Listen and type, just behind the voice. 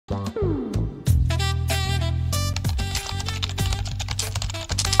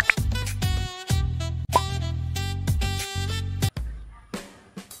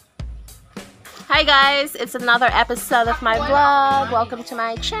Hi guys, it's another episode of my vlog. Welcome to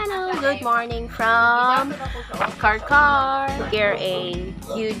my channel. Good morning from Car. Here a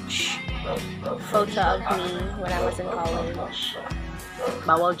huge photo of me when I was in college.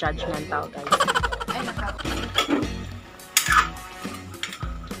 Bawal judgmental guys.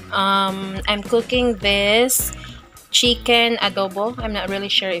 I'm cooking this chicken adobo. I'm not really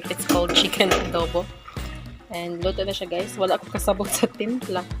sure if it's called chicken adobo. And luto na siya guys. Wala akong kasabog sa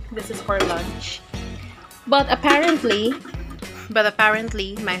timpla. This is for lunch. But apparently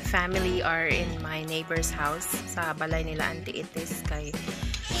my family are in my neighbor's house. Sa balay nila Auntie Itis kay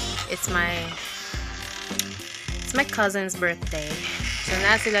it's my cousin's birthday. So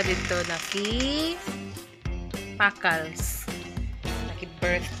na sila dito pakals.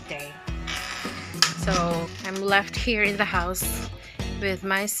 Birthday. So I'm left here in the house with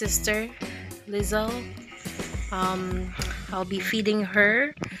my sister Lizzo. I'll be feeding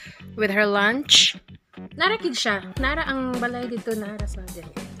her with her lunch. Nara kid siya. Nara ang balay dito, nara sa din.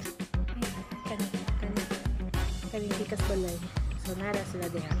 Kani tikas balay. So nara sila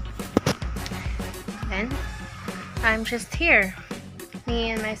diha. And I'm just here.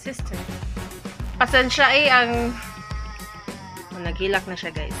 Me and my sister. Pasensya ang naghilak na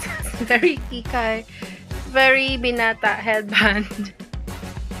siya guys. Very kikay. Very binata headband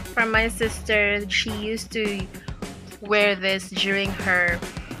from my sister. She used to wear this during her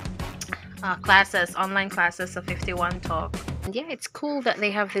online classes of 51 Talk. And yeah, it's cool that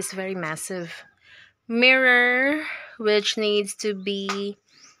they have this very massive mirror which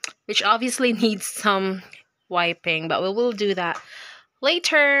obviously needs some wiping, but we will do that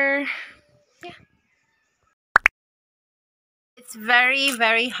later. Yeah. It's very,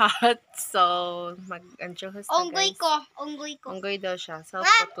 very hot, so mag-adjust na guys. Unggoy daw siya.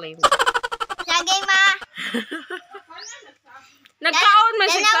 Self-proclaimed. Saging ma! Nagkaon man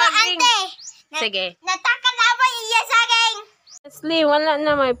siya saging. Sige. Natakan na ba iya saging? Leslie, wala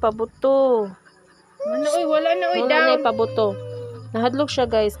na may pabuto. Wala na Wala na may pabuto. Nahadlok siya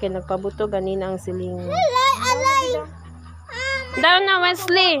guys, kaya nagpabuto ganina ang siling. Alay! Down na,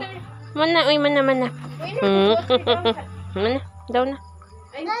 Wesley! Mana. Mana. Down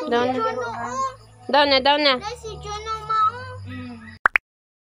na. Si Juno ma.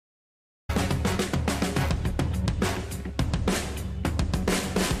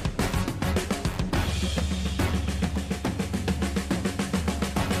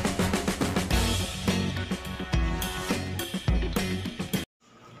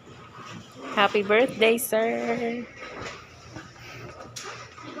 Happy birthday, sir!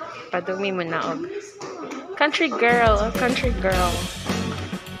 Padumi mo na og. Country girl.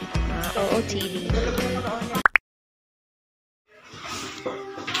 OOTD.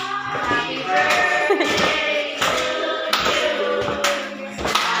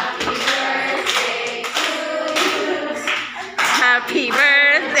 Happy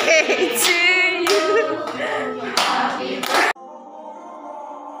birthday to you.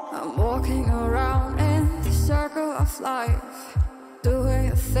 I'm walking around in the circle of life, doing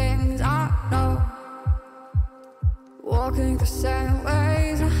the things I know. Walking the same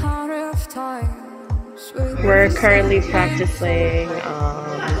ways 100 times. We're currently practicing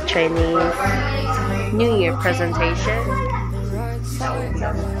Chinese New Year presentation. That will be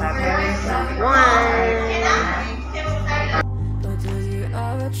on But did you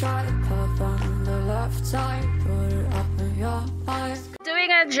ever try to pop on the left side? Put it up in your mind.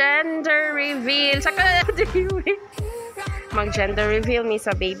 Doing a gender reveal. Saka mag-gender reveal me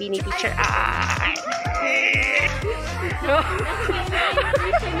sa baby ni teacher.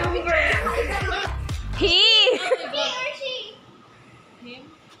 He or she? Him.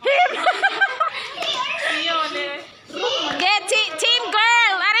 Get team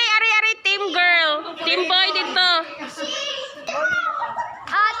girl. Ari team girl. Team boy dito.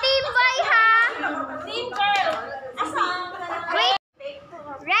 Team boy ha. Team girl. Wait.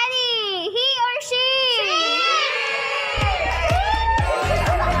 Ready? He or she?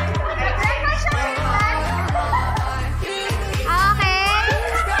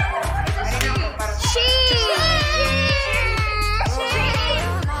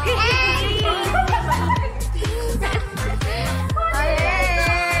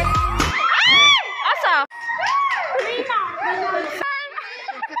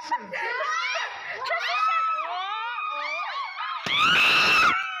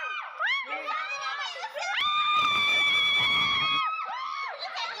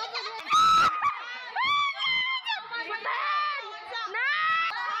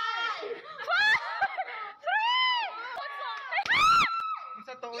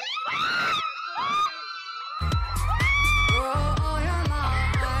 Roll your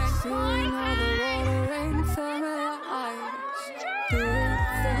mind, doing all the roll.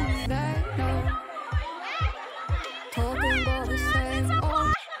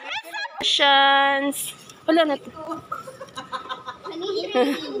 Congratulations! Wala na to.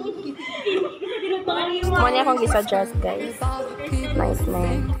 Muna akong gisuggest, guys. Nice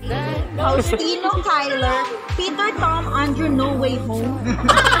name. Faustino, Kyler, Peter, Tom, Andrew, No Way Home,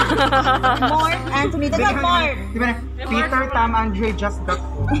 Mark, Anthony, dagat Mark. Peter, Tom, Andre just got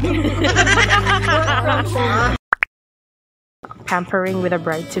home. Pampering with a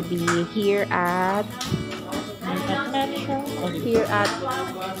bride-to-be here at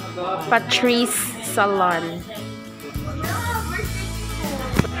Patrice Salon.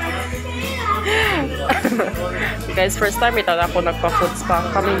 Guys, first time ito ako nagpa-food spa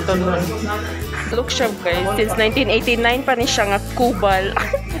kami ito nun. Look siya, guys, since 1989 pa ni siya nga kubal.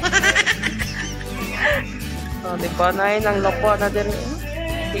 Oh, diba na yun ang loko na din.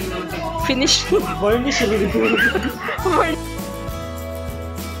 Finish. Varnish really good.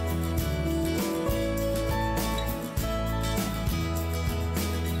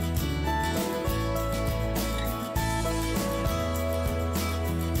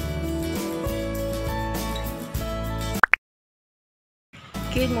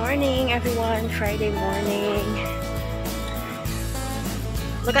 Good morning, everyone. Friday morning.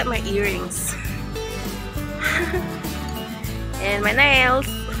 Look at my earrings. And my nails.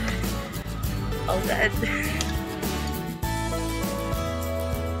 All good.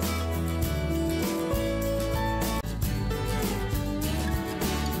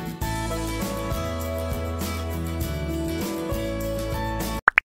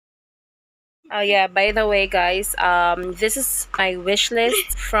 Oh yeah, by the way, guys, this is my wish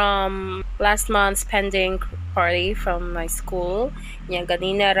list from last month's pending party from my school. Yang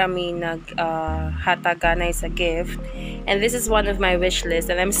ganina rami hataganay sa gift. And this is one of my wish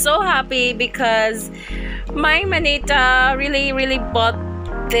lists, and I'm so happy because my manita really bought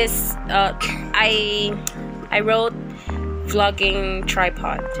this. I wrote vlogging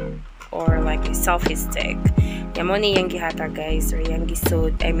tripod or like a selfie stick. Yamo ni yang gihata, guys, or yang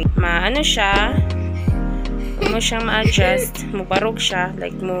gisud. I mean, maano siya, mo siyang ma-adjust, mubarog siya,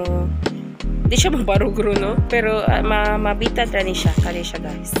 like mo, di siya mubarog ro, no? Pero mabitad ra ni siya, kali siya,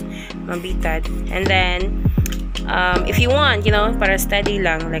 guys, mabitad. And then, if you want, you know, para steady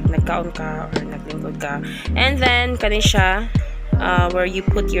lang, like nagkaon ka or naglingkod ka. And then, kani siya, where you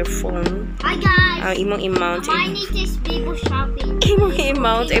put your phone. Hi guys! Imong i-mount. My name is Bibo Shopping. Imong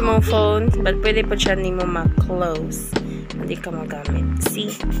i-mount imong phone, but pwede po siya nimo ma-close. Hindi ka magamit.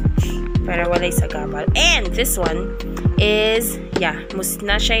 See? Para walay sa gabal. And this one is, yeah,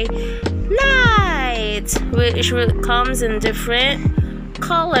 na siya light, which comes in different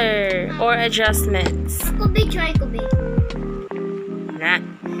color or adjustments. Kubi, try kubi. Na.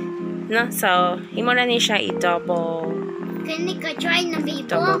 No? So, imo na ni siya i-double Can you try na Bibo?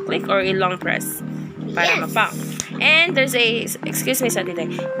 double click or i-long press para Yes. mapang. And there's a, excuse me, Saturday.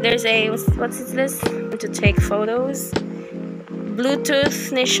 There's a, what's this? To take photos. Bluetooth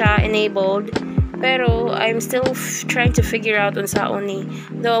ni siya enabled. Pero I'm still trying to figure out unsa ni.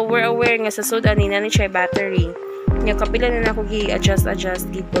 Though we're aware nga sa sudan ni nani siya battery. Nga kapila na ako gi-adjust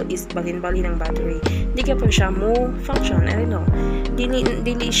is balin-balin ng battery. Di ka po siya mo function. I don't know.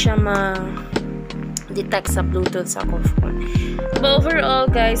 Dili siya detect sa Bluetooth sa akong phone. But overall,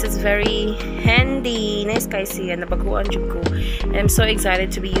 guys, it's very handy. Nice guys siya. Nabaguan jud ko. And I'm so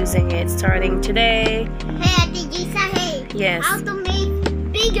excited to be using it starting today. Hey, Ate Jessah, hey. Yes. How to make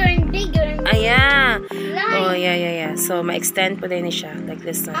bigger and bigger and bigger. Yeah. Like, Oh, yeah. So, ma-extend po din siya. Like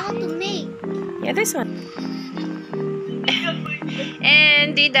this one. how to make. Yeah, this one.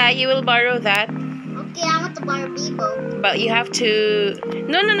 And Dida, you will borrow that. Okay, I want to borrow Bibo. But you have to...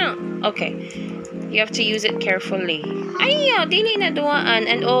 No. Okay. You have to use it carefully. Ay, dili na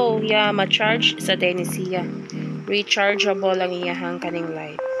duwaan. And oh, yeah, ma-charge sa Denisia. Rechargeable ang iyahang kaning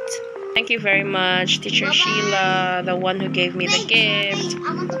light. Thank you very much, Teacher Bye-bye. Sheila, the one who gave me the gift.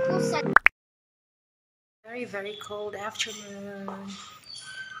 I want to put some. Very cold afternoon.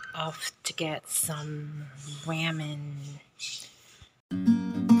 Off to get some ramen.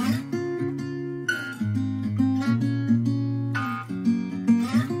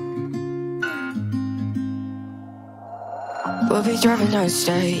 We'll be driving down the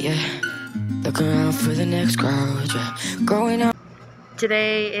state, yeah. Looking around for the next crowd, yeah. Growing up.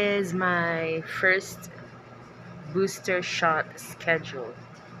 Today is my first booster shot schedule.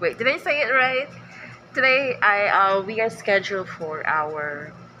 Wait, did I say it right? Today we are scheduled for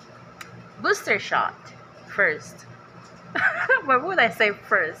our booster shot first. Why would I say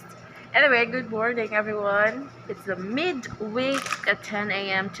first? Anyway, good morning everyone. It's the midweek at 10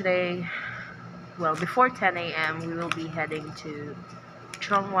 a.m. today. Well, before 10 a.m. we will be heading to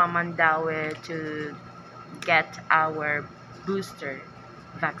Chongwa, Mandaue to get our booster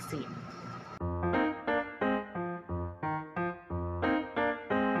vaccine.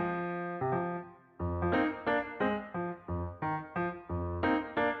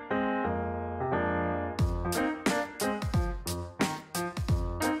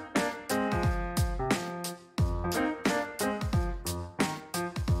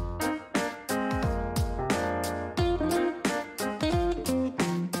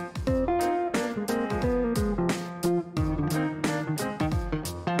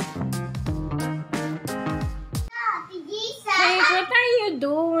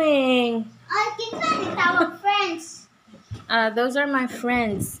 Yeah, those are my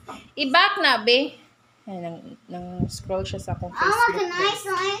friends. I-back na, be. Ayan, nang-scroll siya sa akong Oh, Facebook. nice.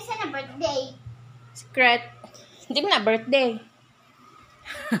 Nice on a birthday. Secret. Hindi mo na birthday.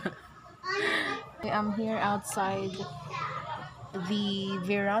 I'm here outside the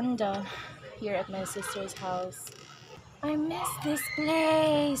veranda here at my sister's house. I miss this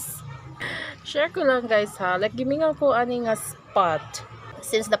place. Share ko lang guys ha. Like, gimingaw ko ani nga spot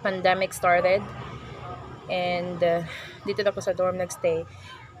since the pandemic started. And dito na ko sa dorm nagstay.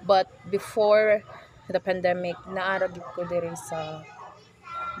 But before the pandemic, naaragip ko diri sa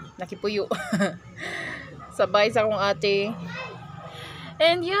Nakipuyo. Sabay sa akong ate.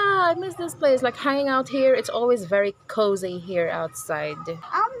 And yeah, I miss this place. Like hanging out here, it's always very cozy here outside. There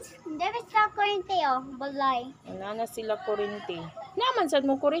is a currente, oh, balay. Wala na sila kurente. Naman sad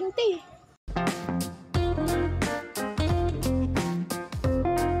mo kurente.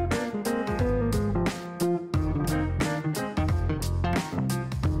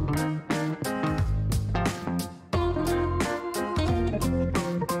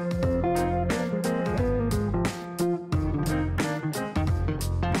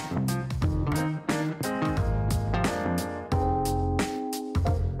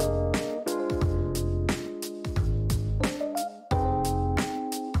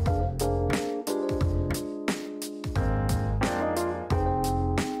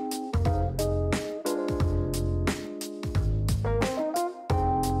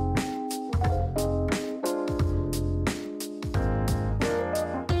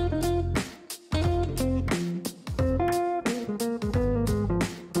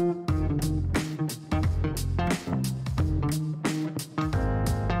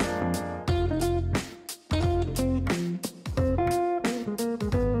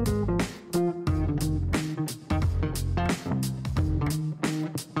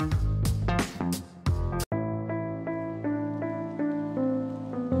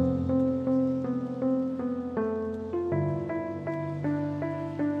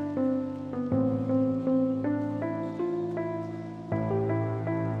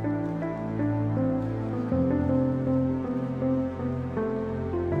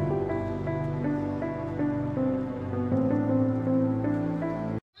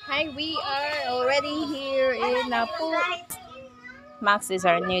 We are already here in Napu. Max is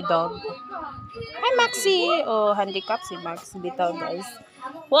our new dog. Hi, Maxie. Oh, handicap si Max. Bitaw, guys.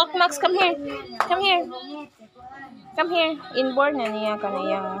 Walk, Max. Come here. Come here. Come here. Inborn na niya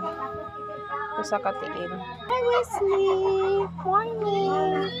kaniyang usa ka tiin. Hi, Wesley.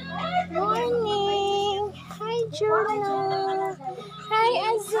 Morning. Morning. Hi, Juno. Hi,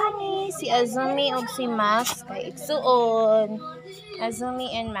 Azumi. Si Azumi o si Max kay igsuon. Azumi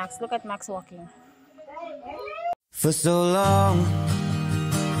and Max. Look at Max walking. For so long,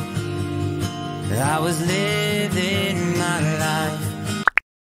 I was living my life.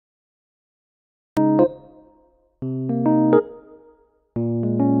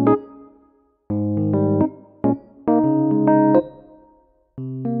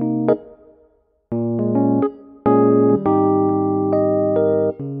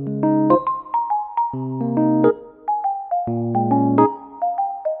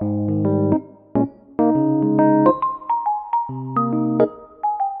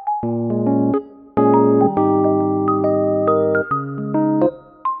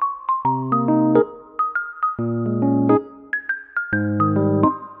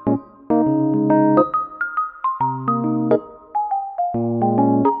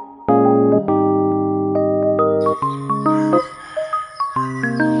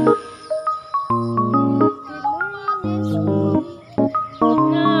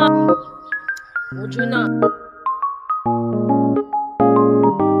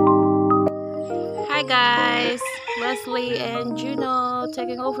 Hi guys, Wesley and Juno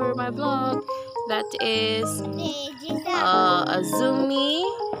taking over my vlog. That is Azumi,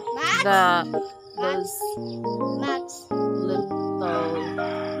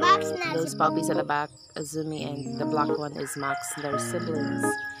 those puppies at the back, Azumi, and the black one is Max. They're siblings.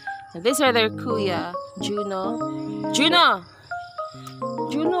 And these are their kuya, Juno.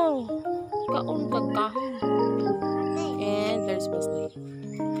 And there's Wesley.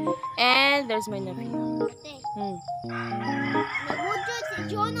 And there's my nephew.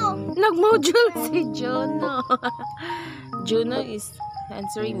 Nag-module si Jono. Juno is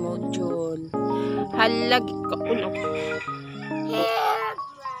answering module. Halag kaulok. Here.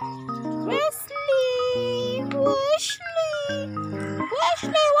 Wesley,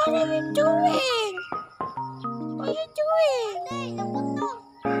 what are you doing?